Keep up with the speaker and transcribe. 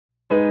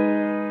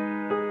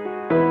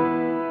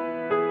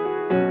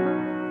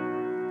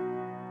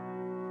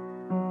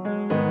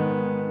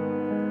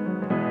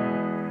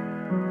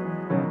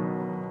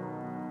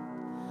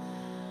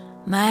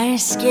My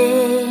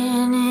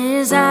skin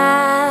is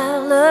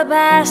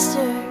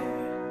alabaster,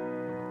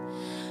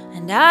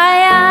 and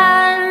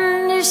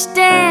I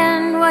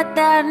understand what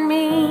that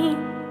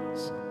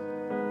means.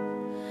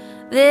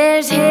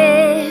 There's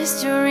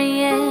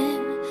history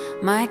in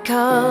my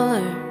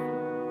color,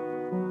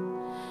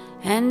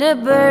 and a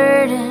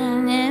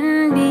burden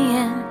in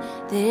being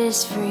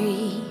this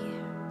free.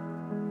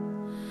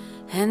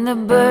 And the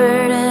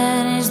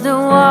burden is the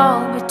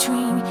wall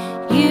between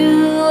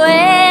you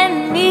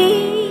and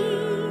me.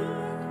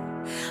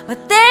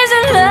 But there's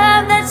a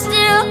love that's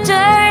still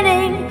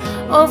turning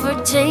over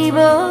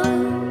tables,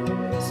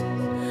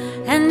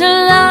 and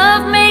a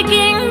love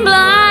making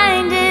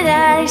blinded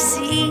eyes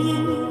see.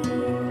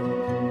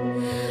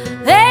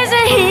 There's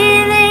a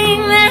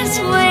healing that's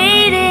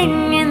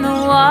waiting in the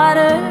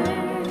water,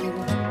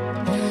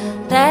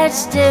 that's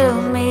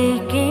still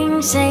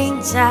making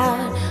saints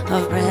out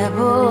of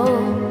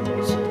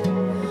rebels.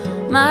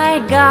 My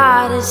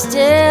God is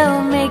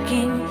still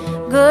making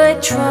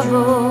good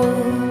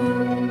trouble.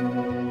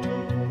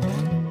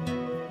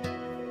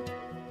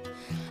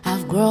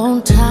 I've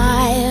grown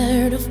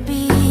tired of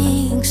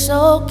being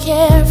so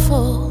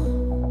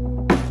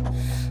careful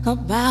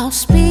about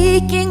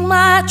speaking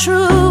my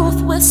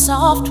truth with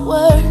soft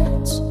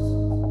words.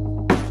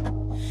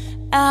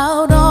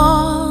 Out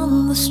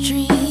on the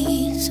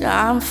streets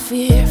I'm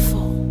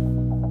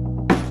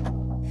fearful,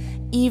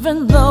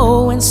 even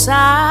though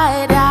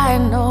inside I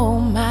know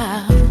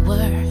my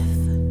worth.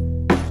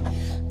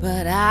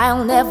 But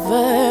I'll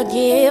never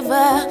give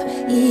up,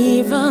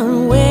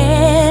 even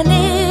when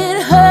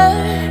it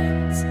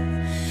hurts,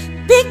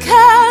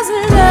 because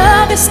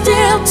love is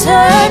still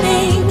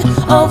turning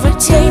over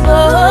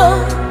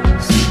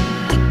tables,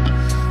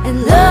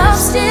 and love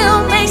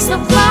still makes the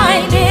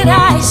blinded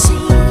eyes see.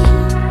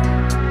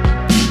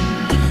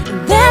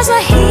 And there's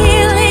a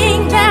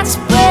healing that's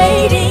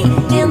waiting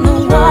in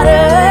the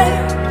water,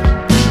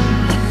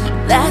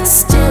 that's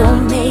still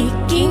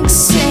making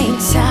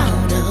saints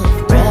out of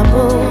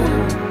rebels.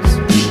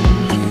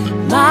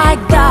 My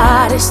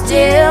God is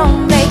still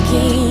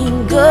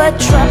making good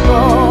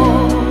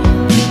trouble.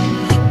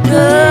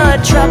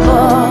 Good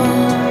trouble,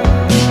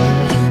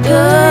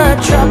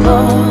 good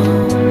trouble.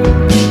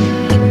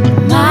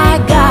 My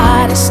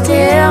God is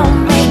still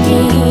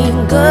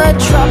making good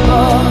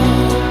trouble.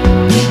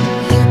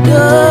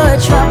 Good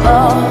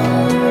trouble,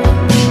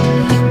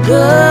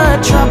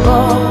 good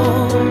trouble.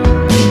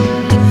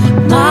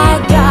 My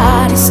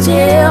God is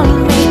still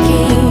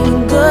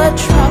making good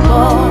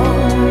trouble.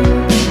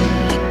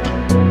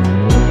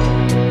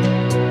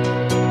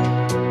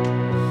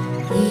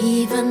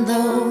 Even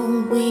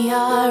though we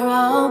are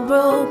all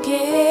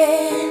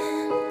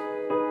broken,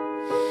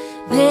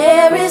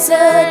 there is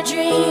a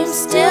dream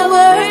still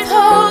worth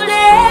holding.